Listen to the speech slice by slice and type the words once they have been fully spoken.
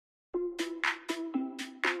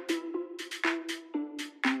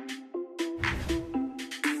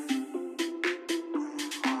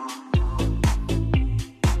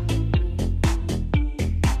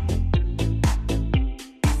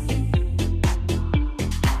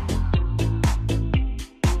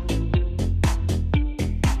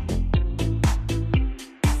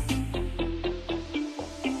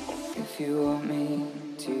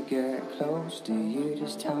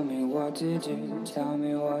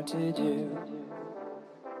what to do.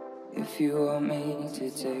 If you want me to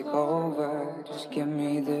take over, just give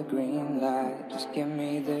me the green light. Just give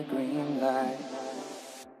me the green light.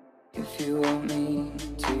 If you want me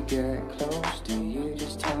to get close to you,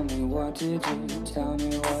 just tell me what to do. Tell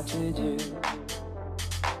me what to do.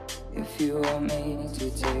 If you want me to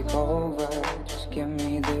take over, just give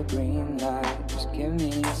me the green light. Just give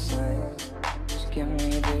me a sign. Just give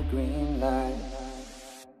me the green light.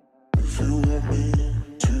 If you want me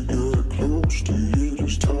to get close to you,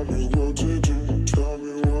 just tell me what